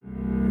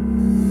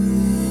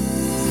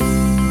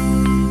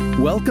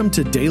Welcome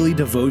to Daily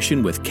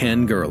Devotion with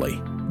Ken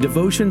Gurley.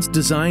 Devotions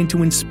designed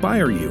to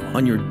inspire you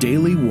on your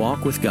daily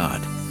walk with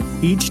God.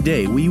 Each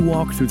day we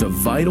walk through the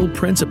vital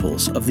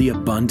principles of the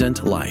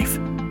abundant life.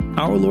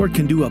 Our Lord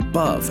can do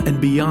above and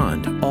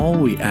beyond all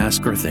we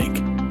ask or think.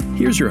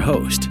 Here's your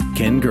host,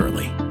 Ken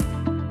Gurley.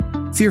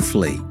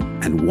 Fearfully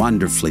and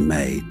wonderfully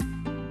made.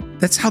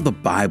 That's how the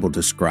Bible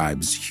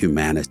describes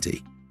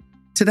humanity.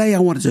 Today I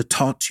wanted to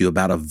talk to you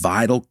about a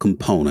vital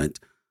component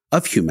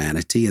of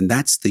humanity, and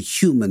that's the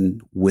human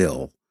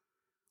will.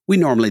 We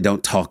normally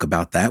don't talk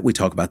about that. We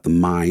talk about the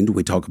mind.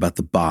 We talk about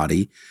the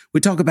body.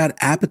 We talk about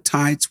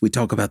appetites. We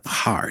talk about the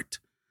heart.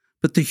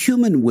 But the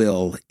human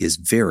will is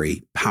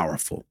very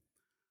powerful.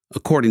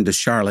 According to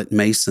Charlotte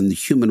Mason, the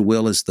human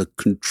will is the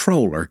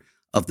controller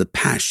of the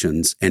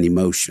passions and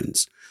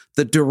emotions,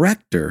 the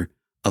director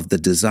of the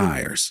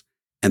desires,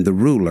 and the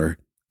ruler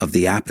of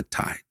the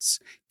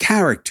appetites.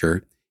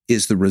 Character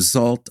is the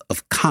result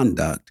of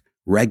conduct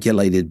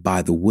regulated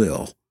by the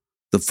will.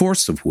 The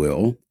force of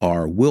will,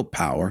 or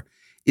willpower,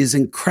 is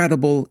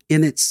incredible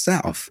in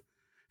itself.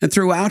 And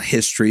throughout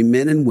history,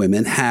 men and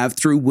women have,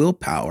 through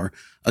willpower,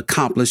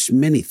 accomplished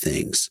many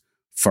things,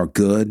 for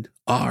good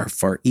or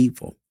for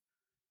evil.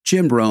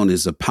 Jim Rohn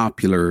is a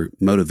popular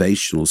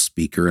motivational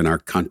speaker in our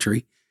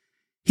country.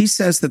 He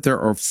says that there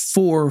are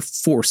 4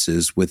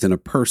 forces within a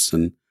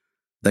person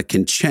that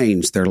can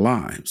change their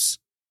lives.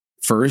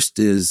 First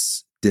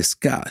is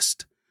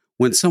disgust.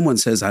 When someone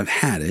says, "I've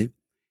had it,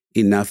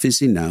 enough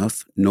is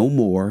enough, no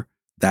more,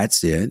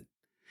 that's it."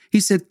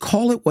 He said,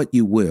 call it what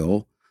you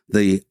will,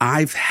 the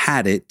 "I've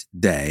had it"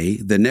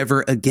 day, the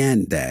 "never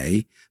again"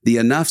 day, the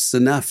 "enough's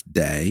enough"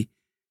 day.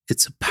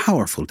 It's a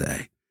powerful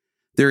day.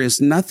 There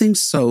is nothing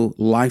so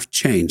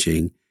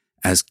life-changing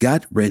as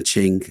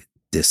gut-wrenching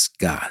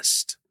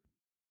disgust.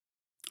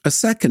 A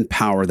second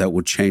power that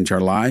will change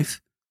our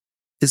life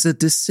is a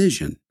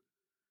decision.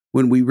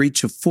 When we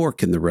reach a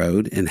fork in the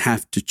road and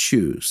have to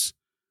choose.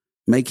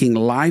 Making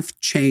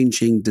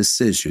life-changing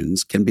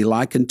decisions can be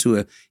likened to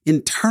an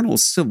internal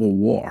civil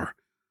war,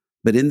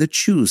 but in the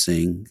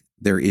choosing,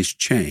 there is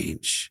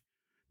change.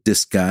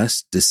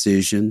 Disgust,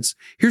 decisions.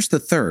 Here's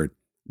the third,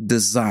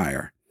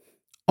 desire.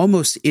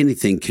 Almost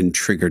anything can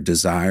trigger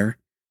desire.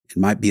 It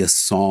might be a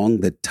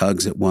song that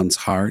tugs at one's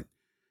heart.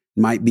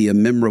 It might be a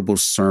memorable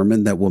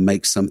sermon that will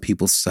make some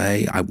people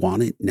say, "I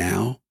want it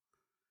now."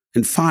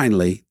 And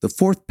finally, the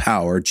fourth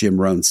power, Jim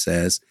Rohn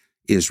says,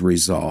 is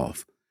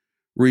resolve.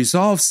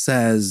 Resolve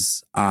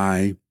says,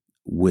 "I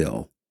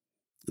will."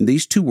 And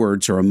these 2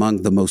 words are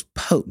among the most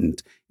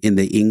potent in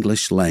the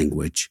English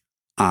language.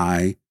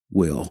 I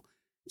will.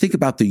 Think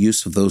about the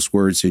use of those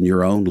words in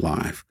your own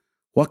life.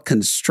 What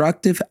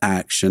constructive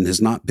action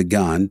has not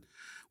begun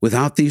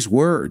without these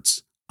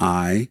words?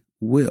 I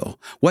will.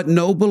 What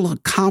noble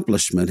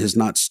accomplishment has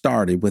not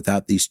started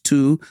without these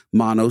 2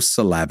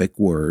 monosyllabic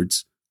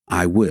words?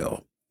 I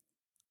will.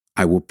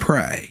 I will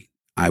pray.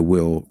 I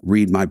will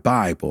read my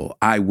Bible.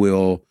 I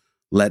will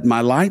let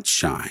my light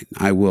shine.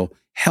 I will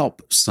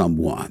help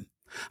someone.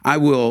 I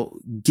will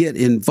get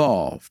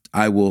involved.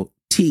 I will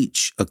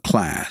teach a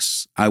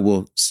class. I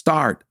will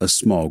start a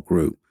small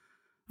group.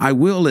 I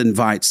will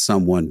invite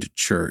someone to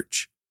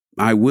church.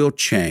 I will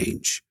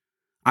change.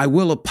 I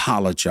will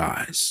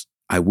apologize.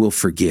 I will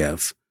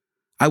forgive.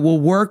 I will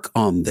work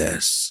on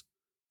this.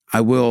 I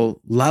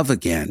will love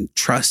again,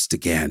 trust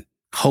again,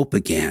 hope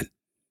again.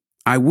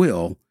 I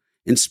will,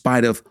 in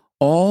spite of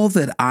all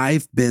that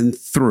I've been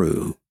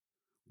through,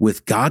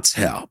 with God's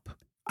help,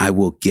 I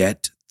will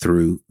get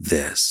through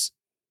this.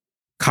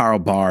 Karl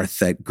Barth,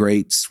 that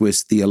great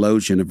Swiss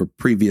theologian of a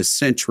previous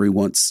century,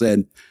 once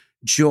said,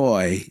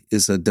 "Joy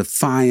is a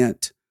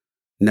defiant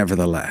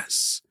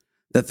nevertheless.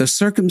 That the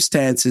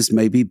circumstances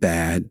may be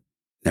bad,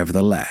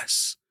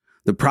 nevertheless.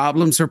 The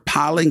problems are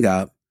piling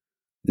up,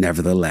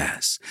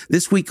 nevertheless."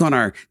 This week on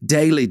our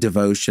daily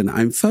devotion,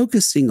 I'm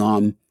focusing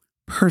on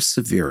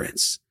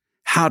perseverance.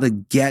 How to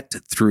get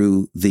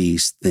through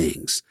these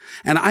things.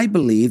 And I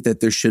believe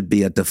that there should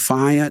be a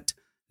defiant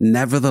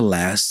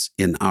nevertheless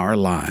in our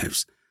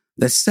lives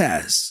that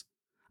says,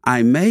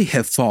 I may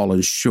have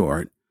fallen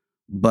short,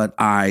 but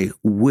I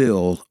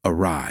will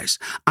arise.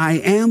 I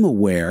am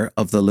aware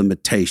of the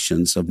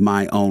limitations of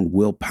my own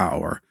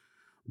willpower,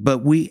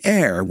 but we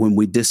err when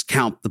we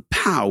discount the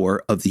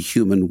power of the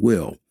human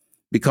will,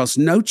 because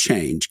no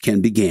change can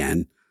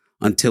begin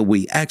until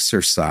we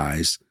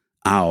exercise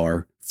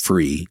our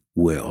free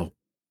will.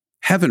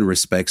 Heaven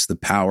respects the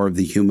power of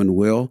the human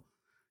will.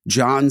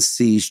 John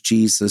sees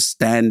Jesus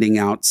standing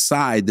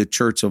outside the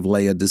church of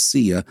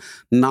Laodicea,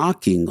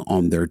 knocking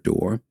on their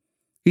door.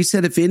 He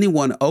said, "If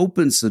anyone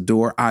opens the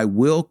door, I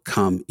will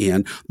come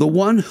in." The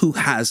one who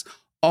has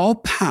all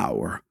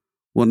power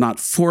will not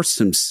force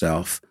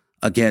himself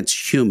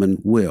against human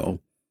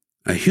will.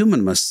 A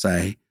human must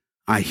say,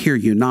 "I hear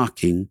you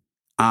knocking.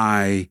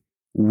 I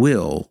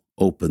will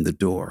open the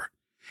door."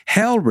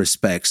 Hell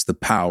respects the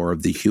power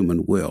of the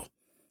human will.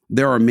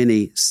 There are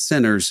many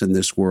sinners in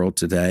this world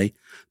today.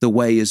 The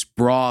way is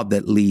broad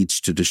that leads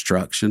to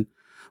destruction.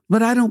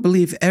 But I don't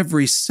believe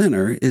every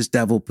sinner is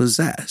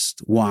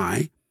devil-possessed.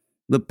 Why?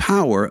 the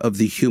power of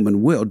the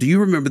human will. Do you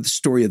remember the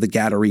story of the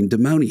Gadarene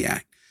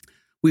demoniac?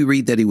 We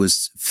read that he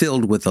was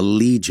filled with a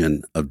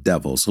legion of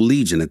devils. A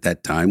legion at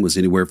that time was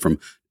anywhere from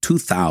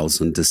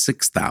 2,000 to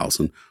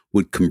 6,000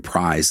 would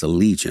comprise a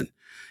legion.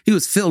 He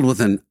was filled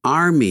with an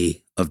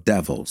army of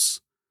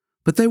devils,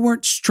 but they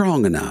weren't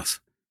strong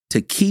enough to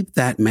keep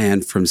that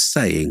man from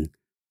saying,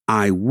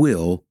 I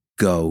will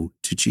go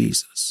to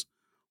Jesus.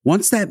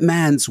 Once that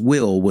man's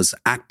will was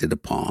acted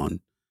upon,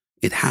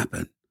 it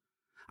happened.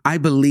 I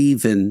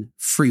believe in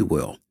free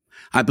will.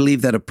 I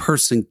believe that a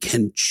person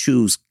can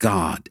choose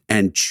God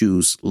and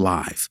choose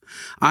life.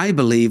 I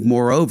believe,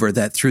 moreover,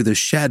 that through the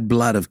shed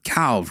blood of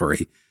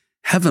Calvary,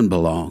 heaven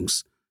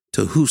belongs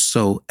to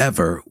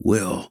whosoever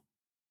will.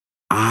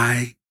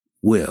 I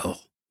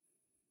will.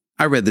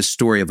 I read the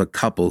story of a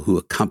couple who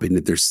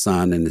accompanied their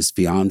son and his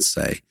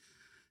fiancée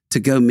to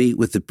go meet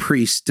with the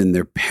priest in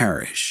their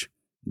parish.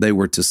 They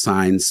were to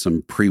sign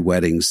some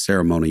pre-wedding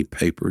ceremony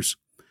papers.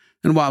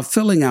 And while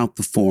filling out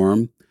the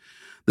form,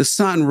 the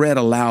son read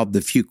aloud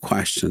the few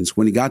questions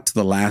when he got to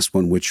the last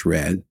one, which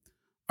read,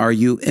 Are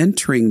you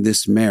entering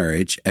this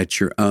marriage at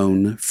your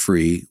own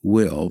free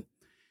will?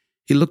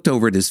 He looked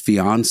over at his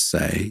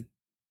fiancée,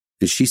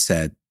 and she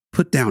said,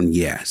 Put down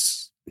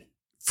yes.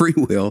 Free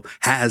will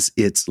has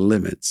its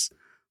limits.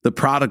 The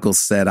prodigal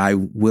said, I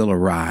will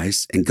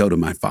arise and go to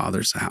my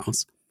father's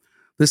house.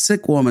 The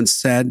sick woman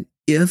said,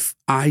 If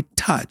I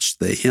touch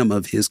the hem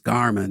of his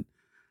garment,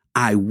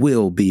 I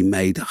will be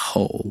made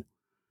whole.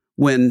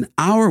 When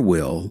our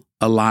will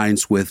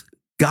aligns with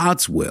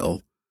God's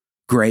will,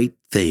 great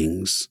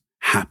things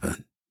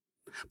happen.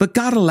 But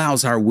God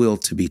allows our will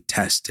to be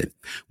tested.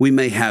 We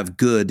may have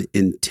good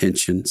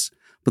intentions,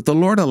 but the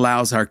Lord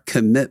allows our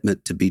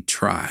commitment to be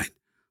tried.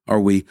 Are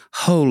we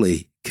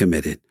wholly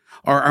committed?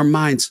 Are our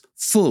minds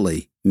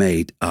fully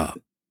made up?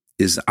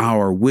 Is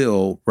our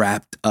will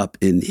wrapped up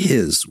in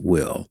His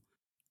will?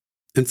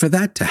 And for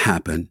that to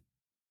happen,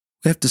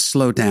 we have to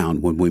slow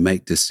down when we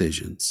make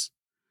decisions.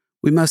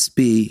 We must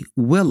be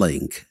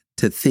willing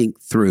to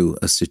think through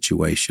a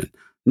situation,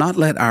 not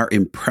let our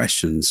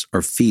impressions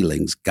or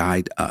feelings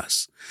guide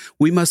us.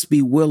 We must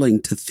be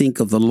willing to think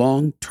of the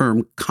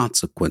long-term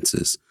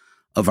consequences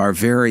of our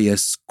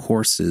various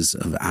courses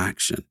of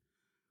action.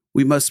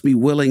 We must be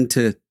willing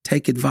to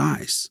take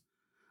advice.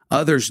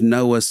 Others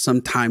know us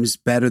sometimes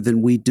better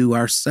than we do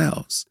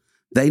ourselves.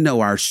 They know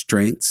our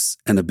strengths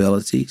and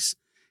abilities.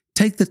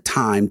 Take the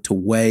time to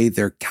weigh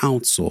their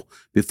counsel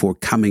before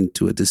coming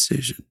to a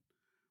decision.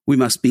 We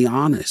must be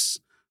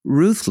honest,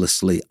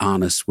 ruthlessly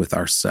honest with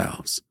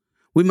ourselves.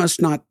 We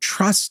must not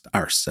trust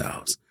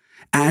ourselves.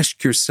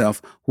 Ask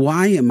yourself,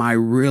 why am I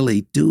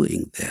really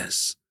doing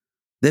this?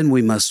 Then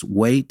we must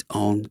wait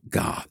on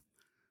God.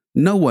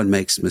 No one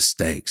makes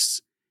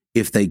mistakes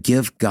if they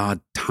give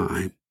God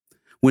time.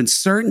 When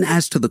certain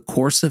as to the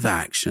course of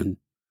action,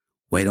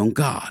 wait on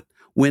God.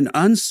 When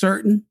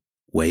uncertain,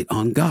 wait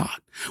on God.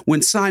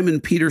 When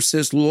Simon Peter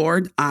says,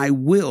 Lord, I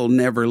will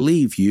never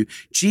leave you,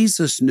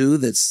 Jesus knew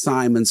that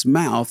Simon's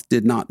mouth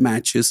did not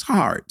match his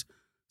heart.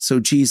 So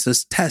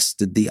Jesus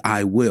tested the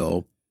I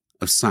will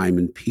of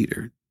Simon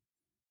Peter.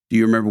 Do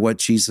you remember what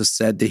Jesus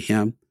said to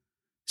him?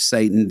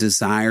 Satan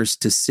desires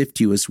to sift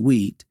you as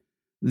wheat.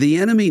 The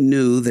enemy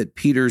knew that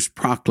Peter's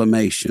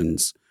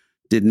proclamations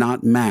did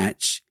not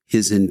match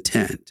his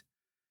intent.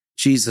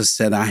 Jesus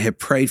said, I have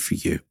prayed for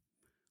you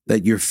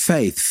that your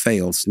faith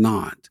fails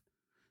not,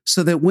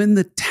 so that when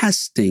the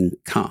testing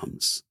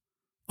comes,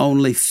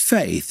 only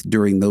faith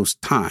during those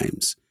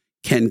times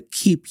can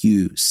keep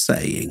you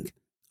saying,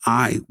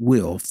 I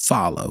will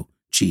follow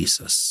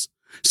Jesus.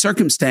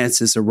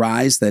 Circumstances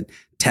arise that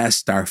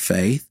test our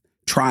faith,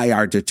 try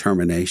our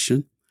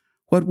determination.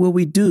 What will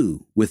we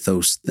do with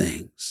those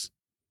things?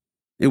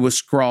 It was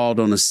scrawled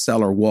on a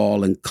cellar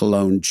wall in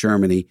Cologne,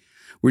 Germany,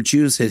 where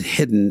Jews had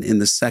hidden in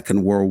the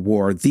Second World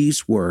War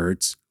these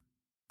words,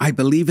 I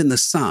believe in the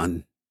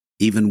sun,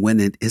 even when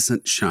it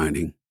isn't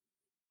shining.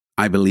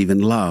 I believe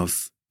in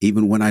love,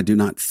 even when I do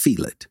not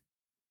feel it.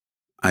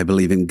 I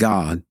believe in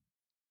God,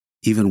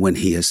 even when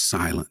He is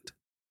silent.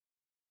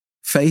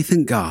 Faith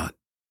in God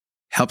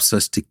helps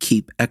us to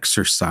keep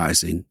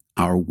exercising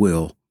our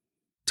will,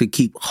 to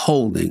keep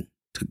holding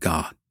to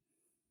God.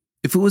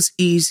 If it was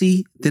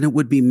easy, then it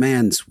would be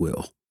man's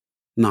will,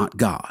 not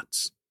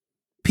God's.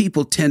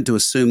 People tend to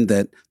assume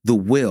that the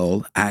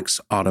will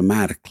acts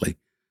automatically,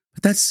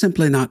 but that's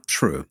simply not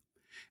true.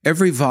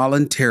 Every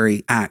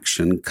voluntary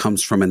action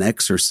comes from an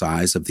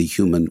exercise of the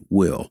human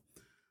will.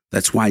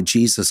 That's why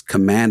Jesus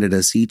commanded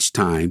us each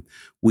time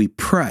we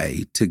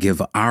pray to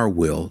give our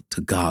will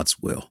to God's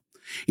will.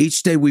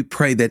 Each day we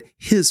pray that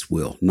His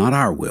will, not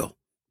our will,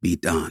 be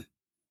done.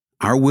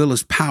 Our will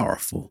is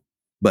powerful,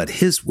 but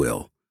His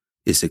will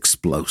is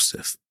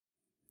explosive.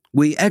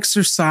 We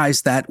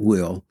exercise that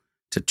will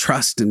to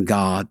trust in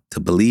God, to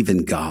believe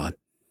in God,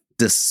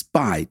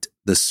 despite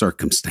the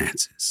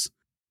circumstances.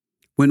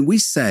 When we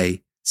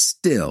say,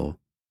 still,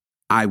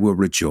 I will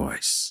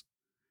rejoice,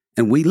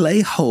 and we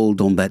lay hold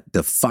on that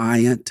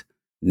defiant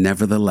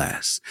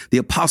nevertheless. The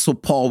Apostle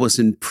Paul was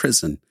in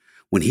prison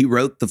when he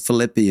wrote the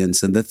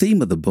Philippians, and the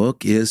theme of the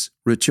book is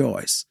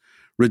rejoice.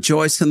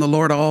 Rejoice in the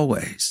Lord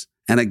always.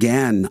 And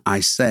again, I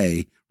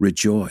say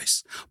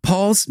rejoice.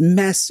 Paul's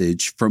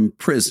message from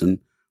prison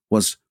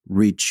was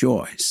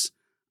rejoice.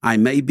 I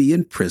may be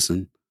in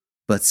prison,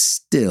 but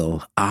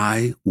still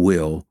I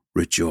will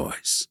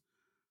rejoice.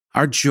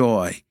 Our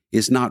joy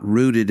is not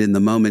rooted in the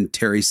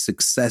momentary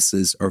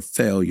successes or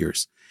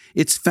failures.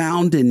 It's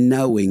found in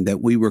knowing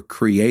that we were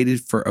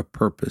created for a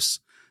purpose,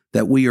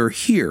 that we are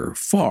here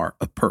for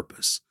a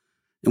purpose.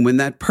 And when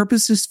that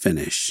purpose is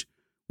finished,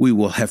 we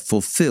will have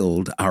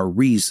fulfilled our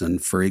reason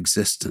for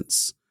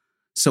existence.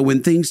 So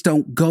when things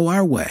don't go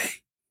our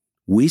way,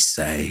 we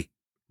say,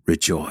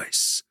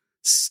 rejoice.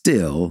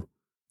 Still,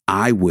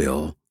 I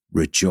will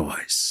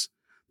rejoice.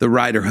 The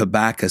writer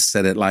Habakkuk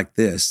said it like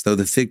this: though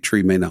the fig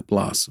tree may not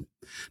blossom,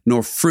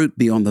 nor fruit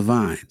be on the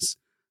vines,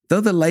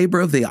 though the labor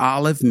of the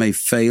olive may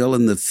fail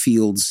and the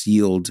fields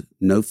yield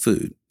no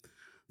food,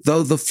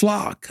 though the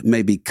flock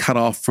may be cut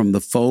off from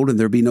the fold and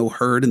there be no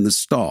herd in the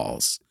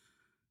stalls,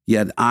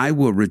 yet I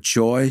will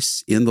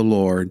rejoice in the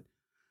Lord.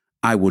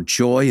 I will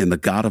joy in the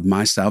God of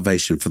my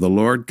salvation, for the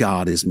Lord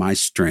God is my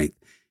strength.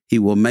 He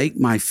will make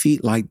my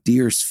feet like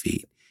deer's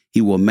feet.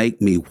 He will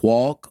make me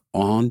walk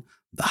on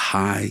the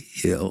high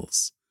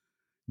hills.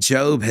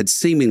 Job had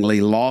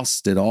seemingly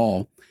lost it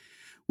all.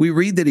 We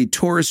read that he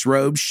tore his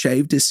robe,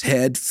 shaved his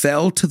head,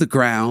 fell to the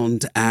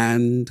ground,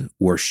 and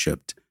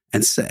worshiped,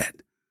 and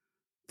said,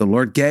 the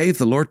Lord gave,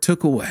 the Lord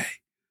took away.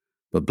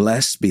 But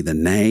blessed be the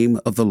name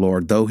of the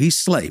Lord. Though he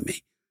slay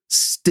me,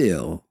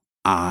 still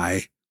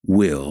I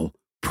will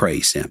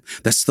praise him.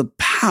 That's the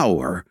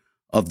power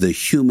of the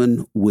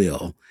human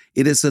will.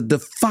 It is a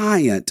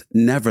defiant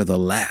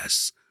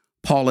nevertheless.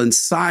 Paul and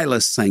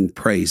Silas sang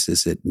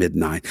praises at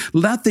midnight.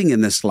 Nothing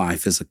in this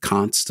life is a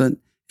constant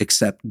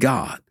except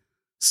God.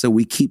 So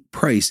we keep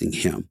praising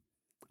him.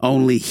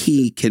 Only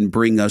he can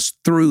bring us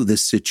through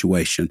this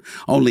situation.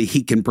 Only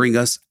he can bring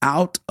us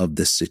out of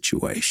this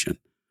situation.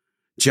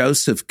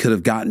 Joseph could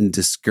have gotten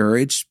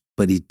discouraged,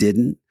 but he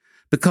didn't,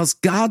 because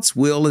God's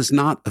will is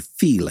not a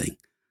feeling.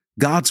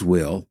 God's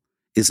will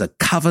is a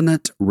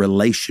covenant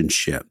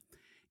relationship.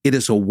 It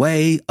is a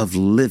way of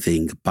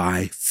living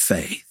by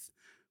faith.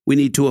 We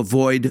need to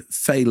avoid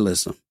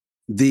fatalism,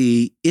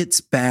 the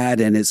it's bad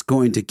and it's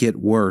going to get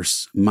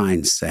worse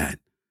mindset.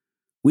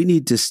 We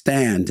need to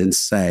stand and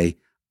say,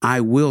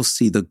 I will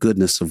see the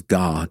goodness of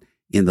God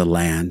in the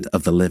land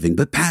of the living.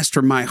 But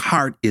Pastor, my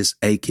heart is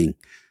aching.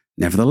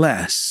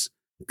 Nevertheless,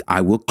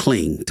 I will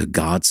cling to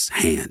God's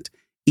hand,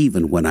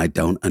 even when I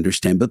don't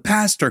understand. But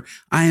Pastor,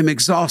 I am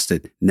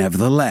exhausted.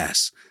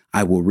 Nevertheless,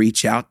 I will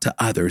reach out to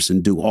others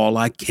and do all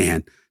I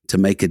can to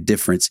make a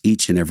difference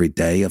each and every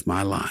day of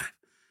my life.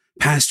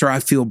 Pastor, I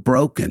feel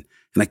broken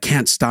and I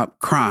can't stop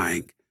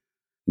crying.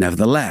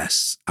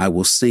 Nevertheless, I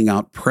will sing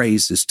out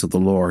praises to the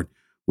Lord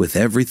with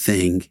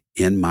everything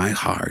in my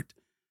heart.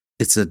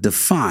 It's a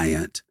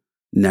defiant,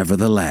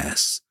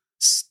 nevertheless,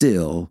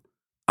 still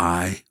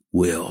I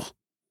will.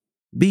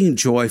 Being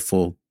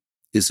joyful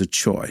is a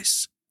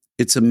choice.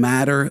 It's a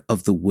matter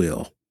of the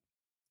will.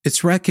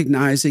 It's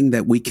recognizing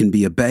that we can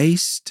be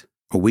abased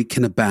or we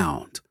can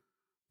abound,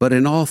 but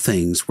in all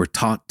things we're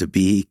taught to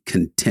be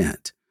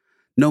content.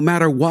 No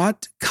matter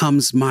what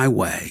comes my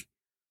way,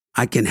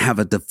 I can have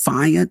a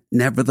defiant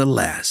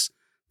nevertheless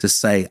to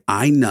say,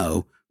 I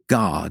know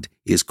God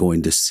is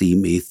going to see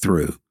me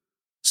through.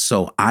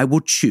 So I will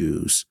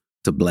choose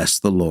to bless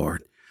the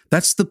Lord.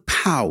 That's the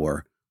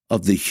power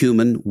of the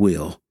human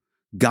will.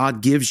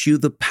 God gives you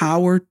the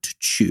power to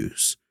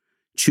choose.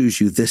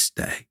 Choose you this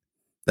day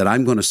that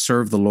I'm going to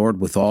serve the Lord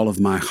with all of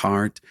my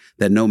heart,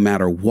 that no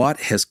matter what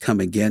has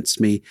come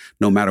against me,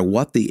 no matter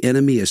what the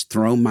enemy has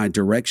thrown my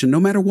direction, no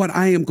matter what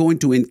I am going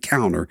to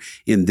encounter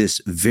in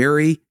this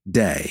very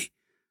day,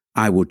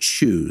 I will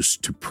choose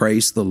to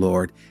praise the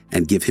Lord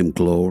and give him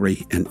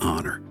glory and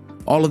honor.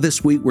 All of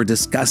this week, we're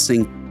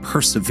discussing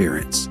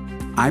perseverance.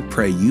 I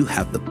pray you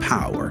have the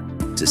power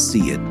to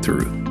see it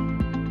through.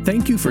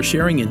 Thank you for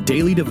sharing in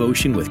Daily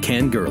Devotion with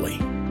Ken Gurley.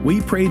 We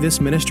pray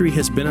this ministry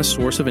has been a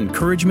source of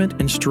encouragement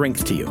and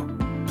strength to you.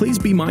 Please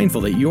be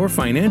mindful that your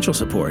financial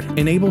support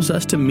enables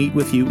us to meet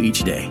with you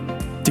each day.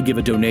 To give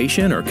a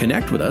donation or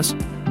connect with us,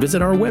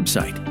 visit our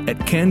website at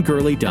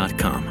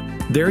kengurley.com.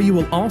 There you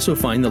will also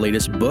find the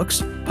latest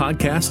books,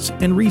 podcasts,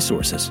 and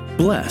resources.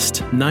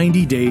 Blessed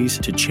 90 Days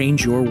to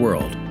Change Your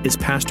World is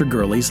Pastor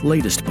Gurley's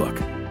latest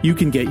book. You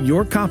can get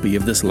your copy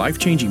of this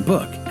life-changing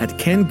book at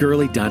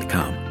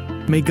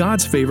kengurley.com. May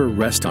God's favor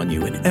rest on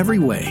you in every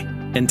way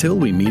until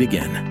we meet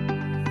again.